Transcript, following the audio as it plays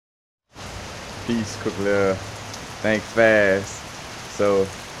Peace, quick little think fast. So,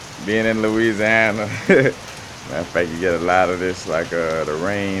 being in Louisiana, matter of fact, you get a lot of this like the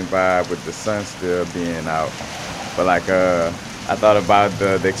rain vibe with the sun still being out. But I thought about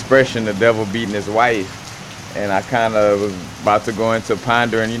the expression "the devil beating his wife," and I kind of was about to go into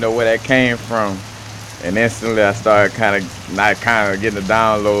pondering, where that came from. And instantly, I started kind of getting the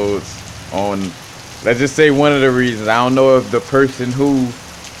downloads on. Let's just say one of the reasons. I don't know if the person who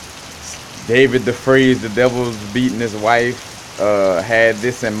David the phrase "the devil's beating his wife" had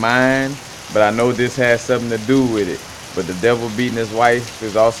this in mind, but I know this has something to do with it. But the devil beating his wife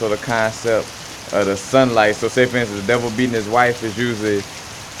is also the concept of the sunlight. So, say for instance, the devil beating his wife is usually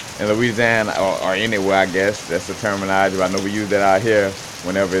in Louisiana or anywhere, I guess that's the terminology. But I know we use that out here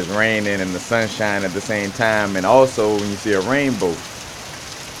whenever it's raining and the sunshine at the same time, and also when you see a rainbow.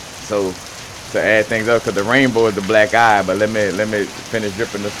 So to add things up, because the rainbow is the black eye, but let me finish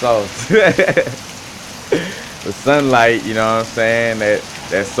dripping the sauce. The sunlight, you know what I'm saying?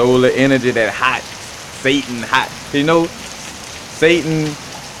 That solar energy, that hot Satan hot. Satan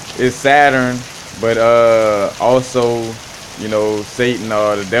is Saturn, but also, Satan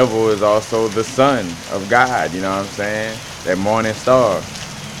or the devil is also the son of God, you know what I'm saying? That morning star.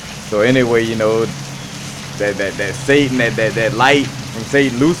 So anyway, that Satan, that light from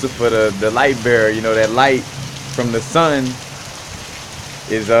Satan, Lucifer, the light bearer, that light from the sun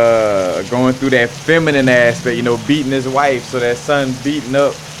is going through that feminine aspect, beating his wife. So that sun beating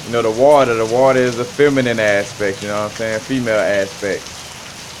up, the water. The water is a feminine aspect, you know what I'm saying? Female aspect.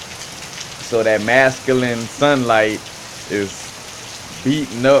 So that masculine sunlight is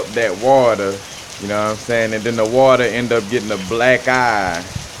beating up that water, you know what I'm saying? And then the water end up getting a black eye,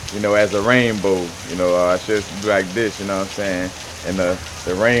 as a rainbow. I should do like this, you know what I'm saying? And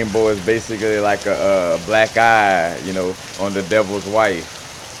the rainbow is basically like a black eye, on the devil's wife.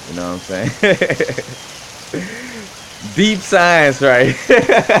 You know what I'm saying? Deep science, right?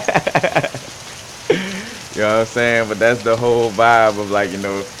 You know what I'm saying? But that's the whole vibe of like,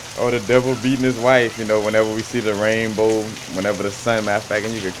 oh, the devil beating his wife, whenever we see the rainbow, whenever the sun, matter of fact,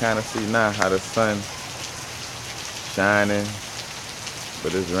 and you can kind of see now how the sun shining,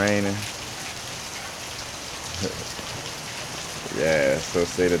 but it's raining. Yeah, so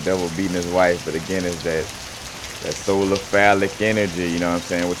say the devil beating his wife, but again, it's that solar phallic energy, you know what I'm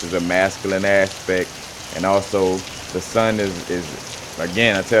saying, which is a masculine aspect. And also the sun is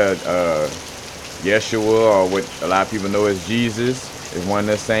again, I tell Yeshua, or what a lot of people know as Jesus, is one and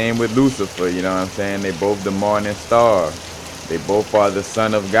the same with Lucifer, you know what I'm saying? They both the morning star. They both are the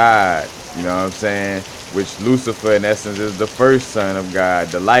son of God, you know what I'm saying? Which Lucifer in essence is the first son of God,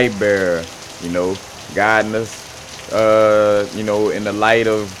 the light bearer, guiding us in the light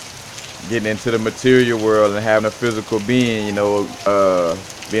of getting into the material world and having a physical being,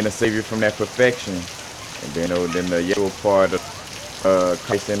 being a savior from that perfection. And then the yellow part of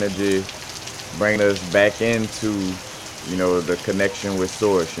Christ energy bringing us back into, the connection with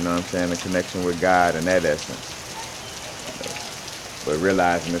source, you know what I'm saying? The connection with God in that essence. But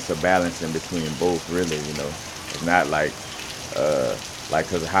realizing it's a balance in between both, really, It's not like,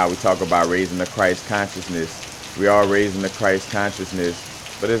 because how we talk about raising the Christ consciousness. We are raising the Christ consciousness,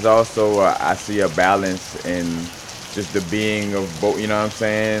 but it's also, I see a balance in just the being of both, you know what I'm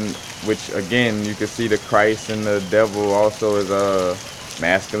saying? Which, again, you can see the Christ and the devil also as a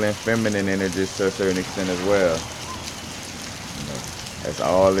masculine, feminine energies to a certain extent as well. That's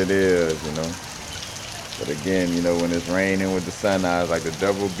all it is. But again, when it's raining with the sun out, it's like the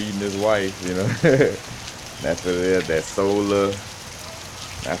devil beating his wife, That's what it is, that solar,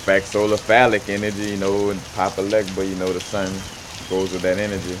 in fact, solar phallic energy, and Papa Legba, the sun goes with that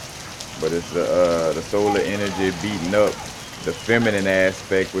energy. But it's the solar energy beating up the feminine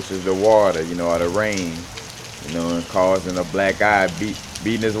aspect, which is the water, or the rain, and causing a black eye,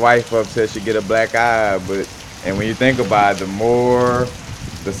 beating his wife up till she get a black eye. And when you think about it, the more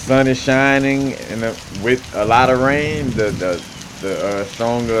the sun is shining and with a lot of rain, the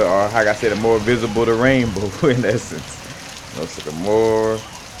stronger, or how I say, the more visible the rainbow in essence. So the more,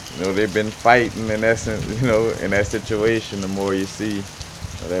 they've been fighting in essence, in that situation, the more you see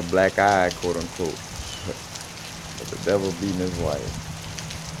that black eye, quote unquote. But the devil beating his wife.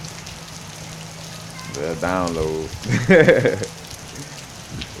 The download.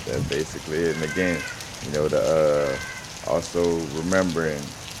 That's basically it. And again, the also remembering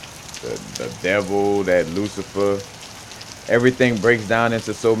the devil, that Lucifer, everything breaks down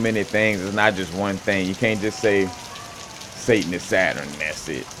into so many things. It's not just one thing. You can't just say Satan is Saturn, and that's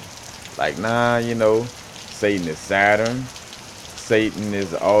it. Like, nah, Satan is Saturn. Satan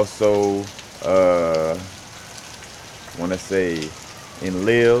is also, want to say, in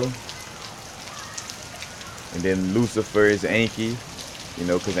Lil. And then Lucifer is Enki,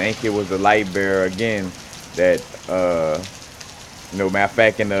 because Enki was the light bearer again. That matter of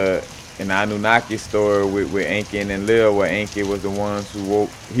fact, in the Anunnaki story with Enki and Enlil, where Enki was the ones who woke,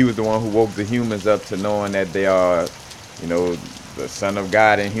 he was the one who woke the humans up to knowing that they are, the Son of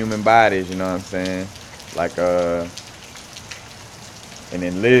God in human bodies. You know what I'm saying? Like and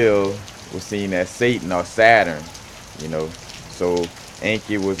Enlil was seen as Satan or Saturn. So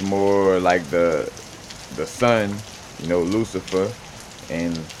Enki was more like the sun, Lucifer,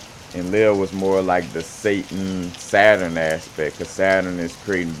 and Enlil was more like the Satan Saturn aspect, because Saturn is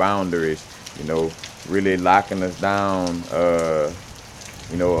creating boundaries, really locking us down.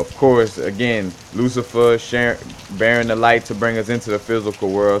 Of course, again, Lucifer bearing the light to bring us into the physical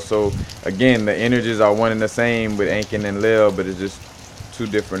world. So again, the energies are one and the same with Enki and Enlil, but it's just two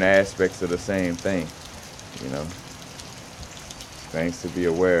different aspects of the same thing. Things to be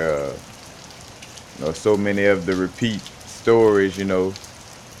aware of. So many of the repeat stories,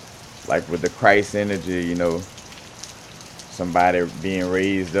 like with the Christ energy, somebody being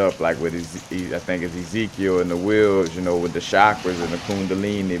raised up, like with I think it's Ezekiel and the wheels, with the chakras and the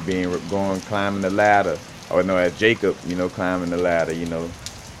Kundalini climbing the ladder. Or no, as Jacob, climbing the ladder,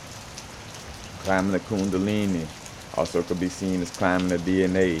 climbing the Kundalini. Also could be seen as climbing the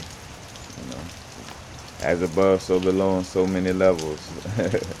DNA, As above, so below on so many levels.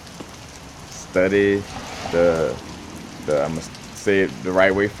 Study I'm gonna say it the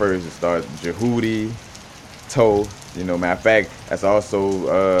right way first. It starts Jehudi, Thoth. Matter of fact, that's also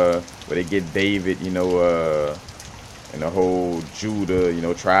where they get David. And the whole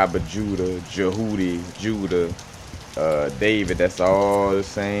Judah. Tribe of Judah, Jehudi, Judah, David. That's all the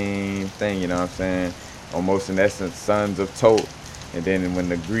same thing. You know what I'm saying? Almost in essence, sons of Thoth. And then when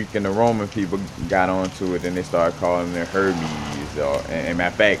the Greek and the Roman people got onto it, then they started calling it Hermes. And matter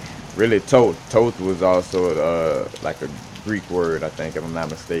of fact, really Thoth. Thoth was also like a Greek word, I think, if I'm not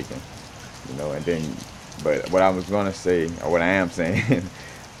mistaken. And then, but what I was gonna say, or what I am saying,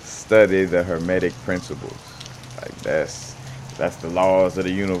 study the Hermetic principles. Like that's the laws of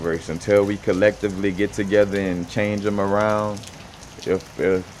the universe. Until we collectively get together and change them around,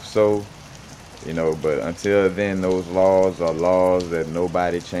 if so. But until then, those laws are laws that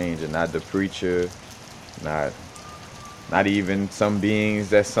nobody changes. Not the preacher, not even some beings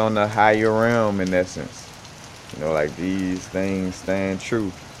that's on the higher realm in essence. Like these things stand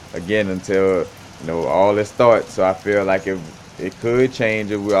true. Again, until, all is thought. So I feel like if it could change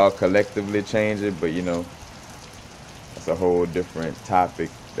if we all collectively change it, but that's a whole different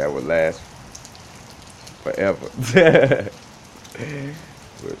topic that would last forever.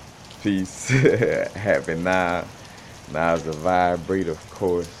 But peace. Happy now. Now's the vibrate, of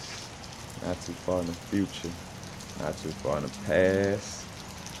course. Not too far in the future. Not too far in the past.